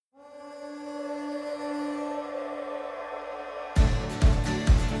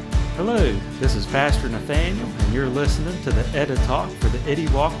Hello, this is Pastor Nathaniel, and you're listening to the Edda Talk for the Eddie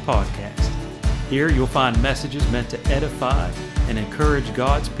Walk podcast. Here you'll find messages meant to edify and encourage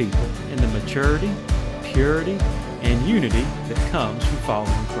God's people in the maturity, purity, and unity that comes from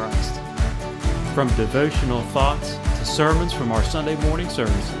following Christ. From devotional thoughts to sermons from our Sunday morning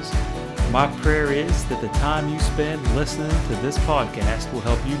services, my prayer is that the time you spend listening to this podcast will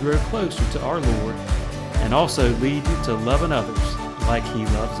help you grow closer to our Lord and also lead you to loving others like He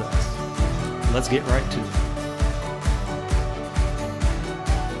loves us. Let's get right to it.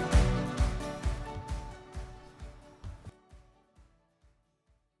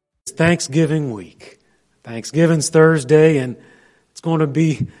 It's Thanksgiving week. Thanksgiving's Thursday, and it's going to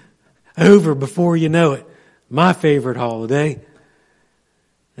be over before you know it. My favorite holiday.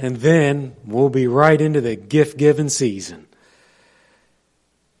 And then we'll be right into the gift-giving season.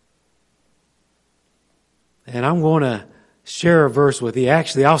 And I'm going to share a verse with you.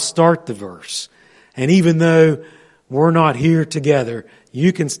 Actually, I'll start the verse. And even though we're not here together,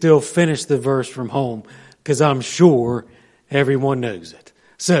 you can still finish the verse from home because I'm sure everyone knows it.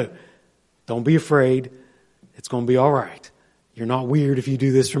 So, don't be afraid. It's going to be all right. You're not weird if you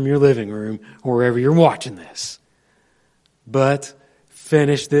do this from your living room or wherever you're watching this. But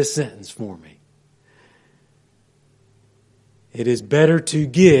finish this sentence for me. It is better to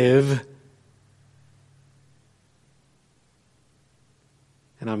give,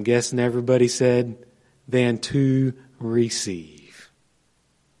 and I'm guessing everybody said, than to receive.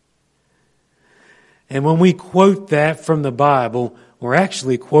 And when we quote that from the Bible, we're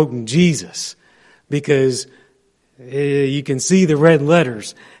actually quoting Jesus, because you can see the red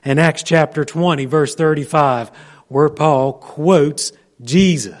letters in Acts chapter 20, verse 35, where Paul quotes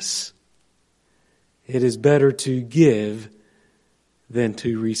Jesus. It is better to give than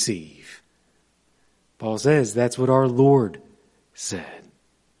to receive. Paul says that's what our Lord said.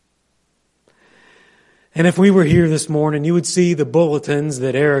 And if we were here this morning, you would see the bulletins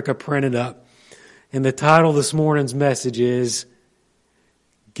that Erica printed up. And the title of this morning's message is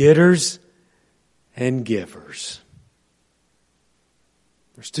Getters and Givers.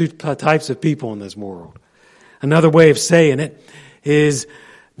 There's two types of people in this world. Another way of saying it is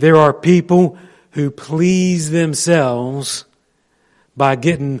there are people who please themselves by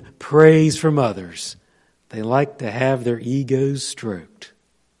getting praise from others. They like to have their egos stroked.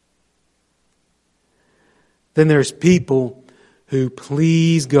 Then there's people who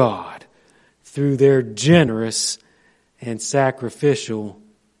please God through their generous and sacrificial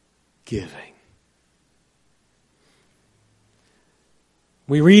giving.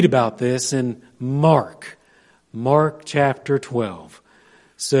 We read about this in Mark chapter 12.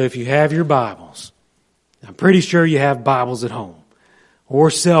 So if you have your Bibles, I'm pretty sure you have Bibles at home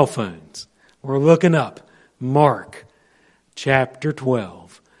or cell phones. We're looking up Mark chapter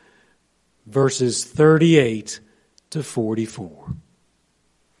 12, verses 38 to 44.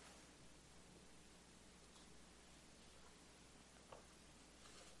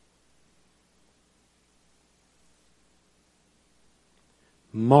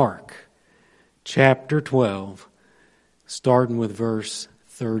 Mark chapter 12, starting with verse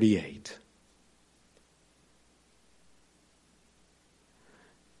 38.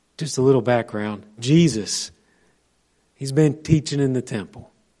 Just a little background. Jesus, He's been teaching in the temple.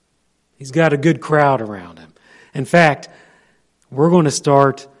 He's got a good crowd around Him. In fact, we're going to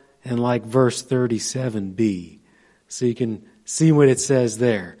start in like verse 37b, so you can see what it says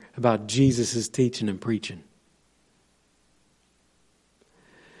there about Jesus' teaching and preaching.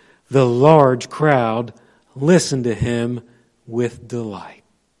 The large crowd listened to Him with delight.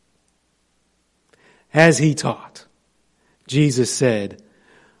 As He taught, Jesus said,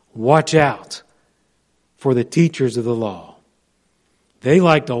 "Watch out for the teachers of the law. They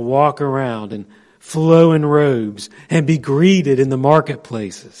like to walk around in flowing robes and be greeted in the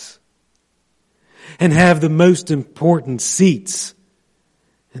marketplaces and have the most important seats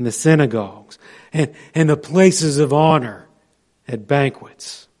in the synagogues and the places of honor at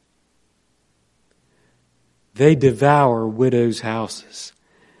banquets. They devour widows' houses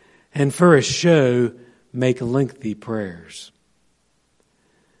and for a show make lengthy prayers.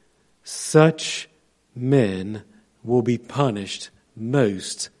 Such men will be punished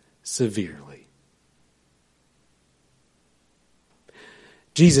most severely."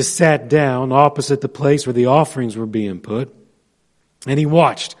 Jesus sat down opposite the place where the offerings were being put, and He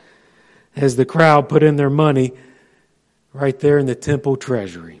watched as the crowd put in their money right there in the temple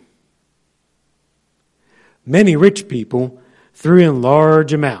treasury. Many rich people threw in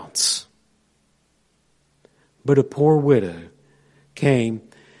large amounts, but a poor widow came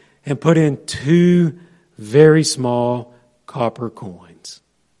and put in 2 very small copper coins.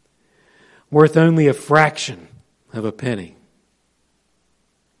 worth only a fraction of a penny.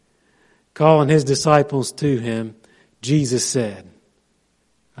 Calling his disciples to him, Jesus said,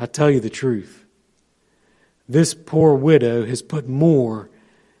 I tell you the truth. This poor widow has put more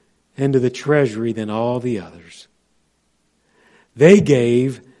into the treasury than all the others. They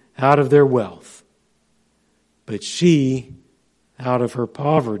gave out of their wealth, but she, out of her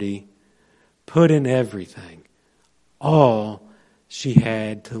poverty, put in everything, all she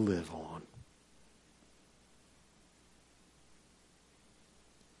had to live on.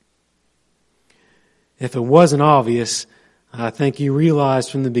 If it wasn't obvious, I think you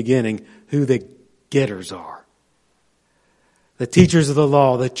realized from the beginning who the getters are. The teachers of the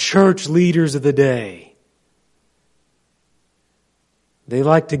law, the church leaders of the day. They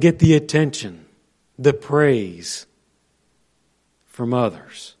like to get the attention, the praise from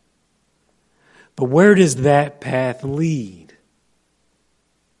others. But where does that path lead?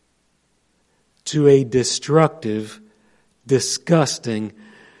 To a destructive, disgusting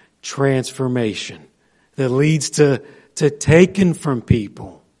transformation that leads to taking from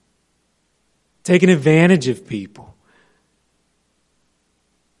people, taking advantage of people.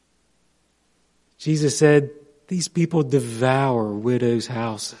 Jesus said, these people devour widows'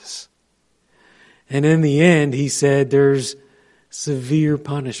 houses. And in the end, he said, there's severe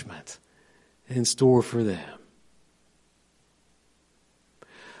punishment in store for them.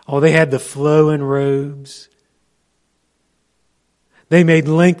 Oh, they had the flowing robes. They made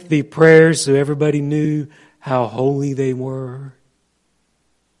lengthy prayers so everybody knew how holy they were.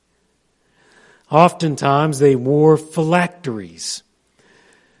 Oftentimes they wore phylacteries.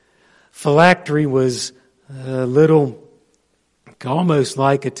 Phylactery was a little, almost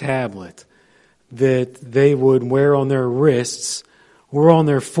like a tablet that they would wear on their wrists or on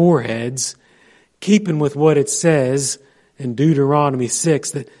their foreheads, keeping with what it says in Deuteronomy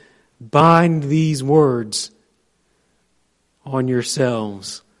 6, that bind these words on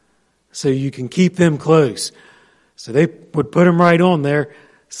yourselves so you can keep them close. So they would put them right on there.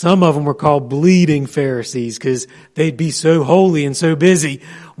 Some of them were called bleeding Pharisees because they'd be so holy and so busy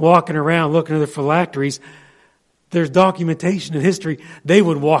walking around looking at their phylacteries. There's documentation in history. They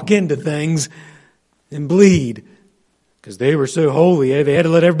would walk into things and bleed because they were so holy. They had to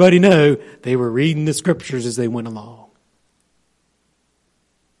let everybody know they were reading the scriptures as they went along.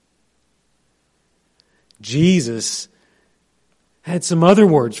 Jesus had some other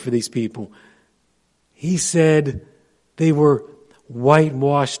words for these people. He said they were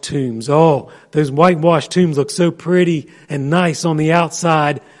whitewashed tombs. Oh, those whitewashed tombs look so pretty and nice on the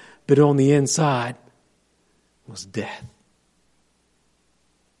outside, but on the inside was death.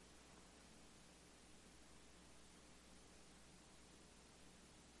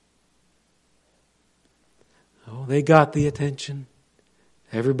 Oh, they got the attention.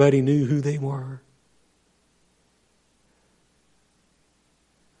 Everybody knew who they were.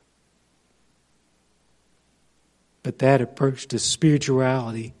 But that approach to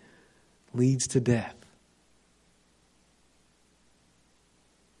spirituality leads to death.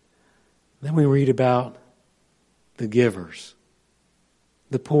 Then we read about the givers,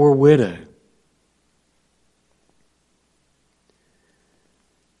 the poor widow.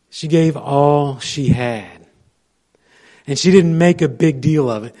 She gave all she had. And she didn't make a big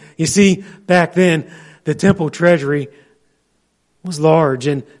deal of it. You see, back then, the temple treasury was large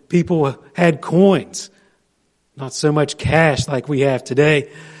and people had coins. Not so much cash like we have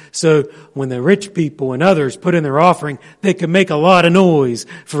today. So when the rich people and others put in their offering, they could make a lot of noise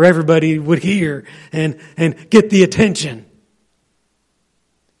for everybody would hear and get the attention.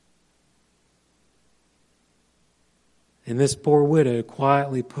 And this poor widow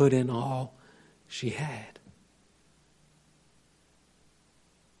quietly put in all she had.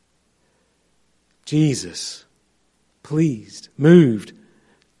 Jesus, pleased, moved,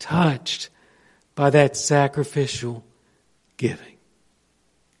 touched by that sacrificial giving.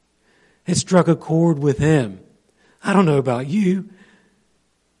 It struck a chord with him. I don't know about you.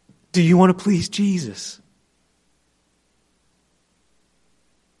 Do you want to please Jesus?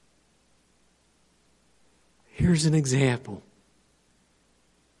 Here's an example.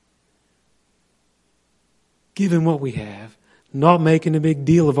 Giving what we have, not making a big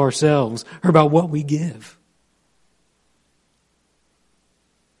deal of ourselves or about what we give.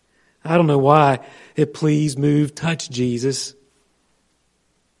 I don't know why it pleased, moved, touched Jesus.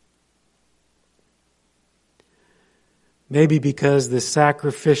 Maybe because the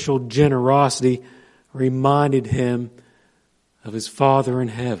sacrificial generosity reminded him of his Father in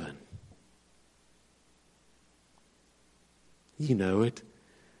heaven. You know it.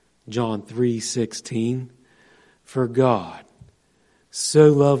 John 3:16. For God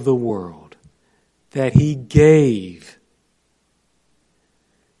so loved the world that He gave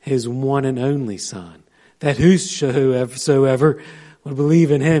His one and only Son, that whosoever would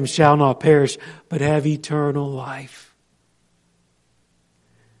believe in Him shall not perish, but have eternal life.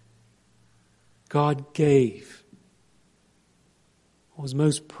 God gave what was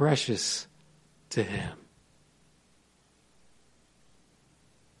most precious to Him.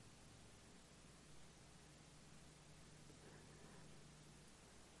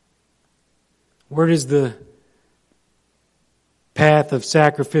 Where does the path of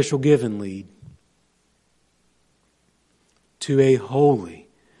sacrificial giving lead? To a holy,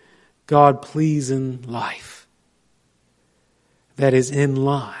 God-pleasing life that is in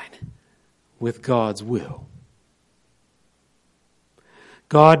line with God's will.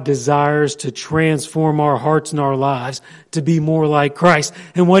 God desires to transform our hearts and our lives to be more like Christ.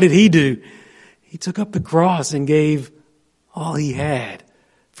 And what did He do? He took up the cross and gave all He had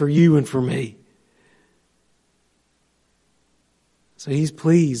for you and for me. So He's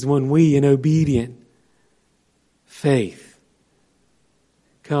pleased when we, in obedient faith,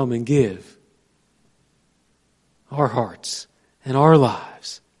 come and give our hearts and our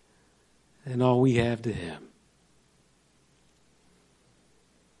lives and all we have to Him.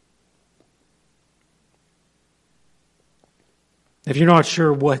 If you're not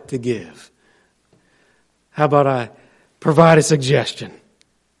sure what to give, how about I provide a suggestion?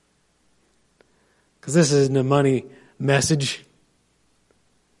 Because this isn't a money message.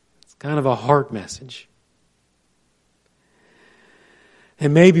 It's kind of a heart message.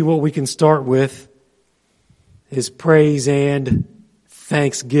 And maybe what we can start with is praise and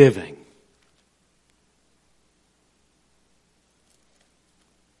thanksgiving.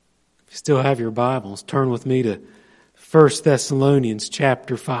 If you still have your Bibles, turn with me to 1 Thessalonians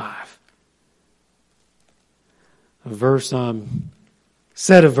chapter 5. A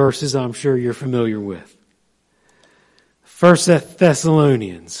set of verses I'm sure you're familiar with. 1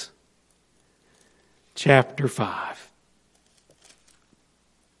 Thessalonians chapter 5.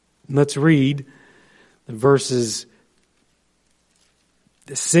 Let's read the verses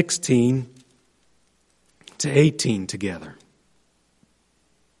 16 to 18 together.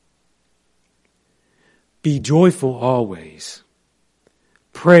 Be joyful always.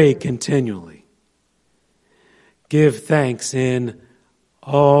 Pray continually. Give thanks in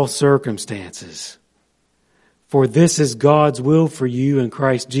all circumstances. For this is God's will for you in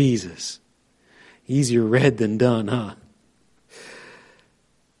Christ Jesus. Easier read than done, huh?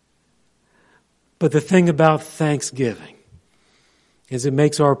 But the thing about thanksgiving is it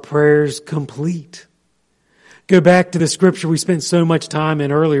makes our prayers complete. Go back to the scripture we spent so much time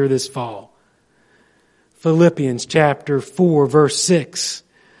in earlier this fall. Philippians chapter 4, verse 6,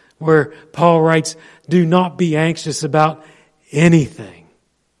 where Paul writes, do not be anxious about anything,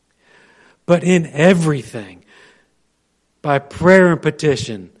 but in everything, by prayer and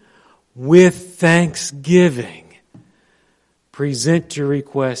petition, with thanksgiving, present your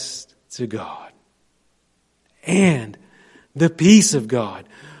requests to God. And the peace of God,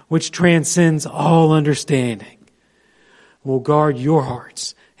 which transcends all understanding, will guard your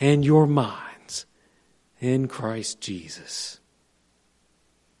hearts and your minds in Christ Jesus.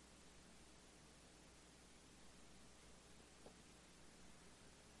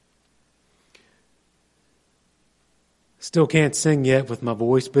 Still can't sing yet with my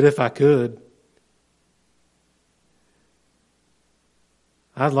voice, but if I could,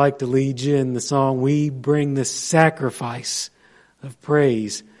 I'd like to lead you in the song, We Bring the Sacrifice of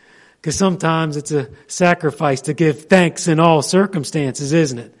Praise. Because sometimes it's a sacrifice to give thanks in all circumstances,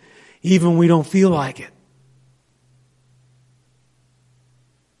 isn't it? Even when we don't feel like it.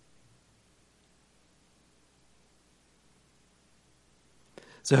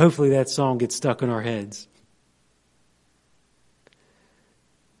 So hopefully that song gets stuck in our heads.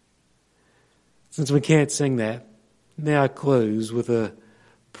 Since we can't sing that, may I close with a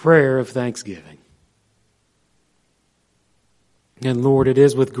prayer of thanksgiving. And Lord, it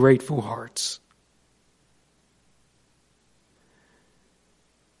is with grateful hearts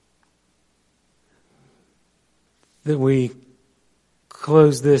that we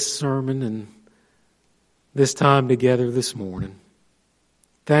close this sermon and this time together this morning.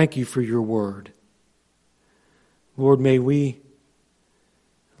 Thank you for your word. Lord, may we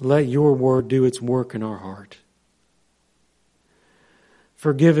let your word do its work in our heart.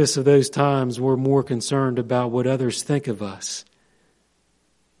 Forgive us of those times we're more concerned about what others think of us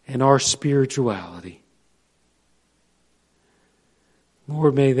and our spirituality.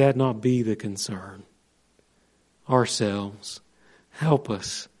 Lord, may that not be the concern. Ourselves. Help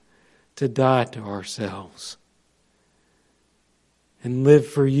us to die to ourselves and live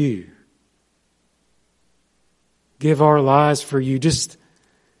for you give our lives for you, just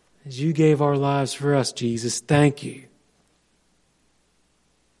as you gave our lives for us, Jesus. Thank you.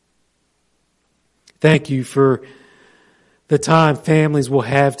 Thank you for the time families will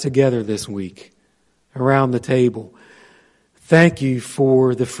have together this week around the table. Thank you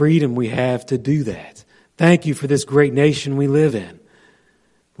for the freedom we have to do that. Thank you for this great nation we live in.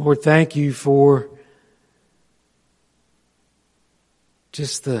 Lord, thank you for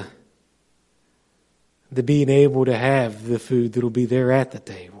just the being able to have the food that will be there at the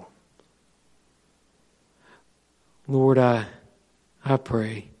table. Lord, I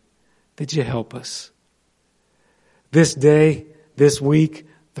pray that you help us this day, this week,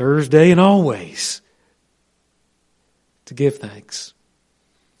 Thursday, and always to give thanks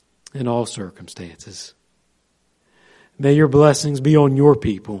in all circumstances. May your blessings be on your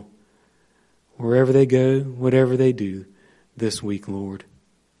people wherever they go, whatever they do this week, Lord.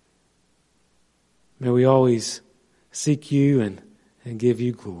 May we always seek you and give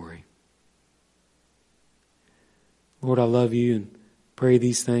you glory. Lord, I love you and pray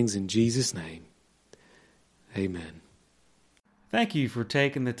these things in Jesus' name. Amen. Thank you for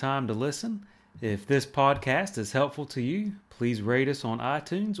taking the time to listen. If this podcast is helpful to you, please rate us on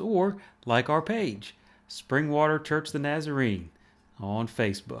iTunes or like our page, Springwater Church the Nazarene, on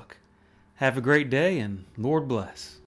Facebook. Have a great day and Lord bless.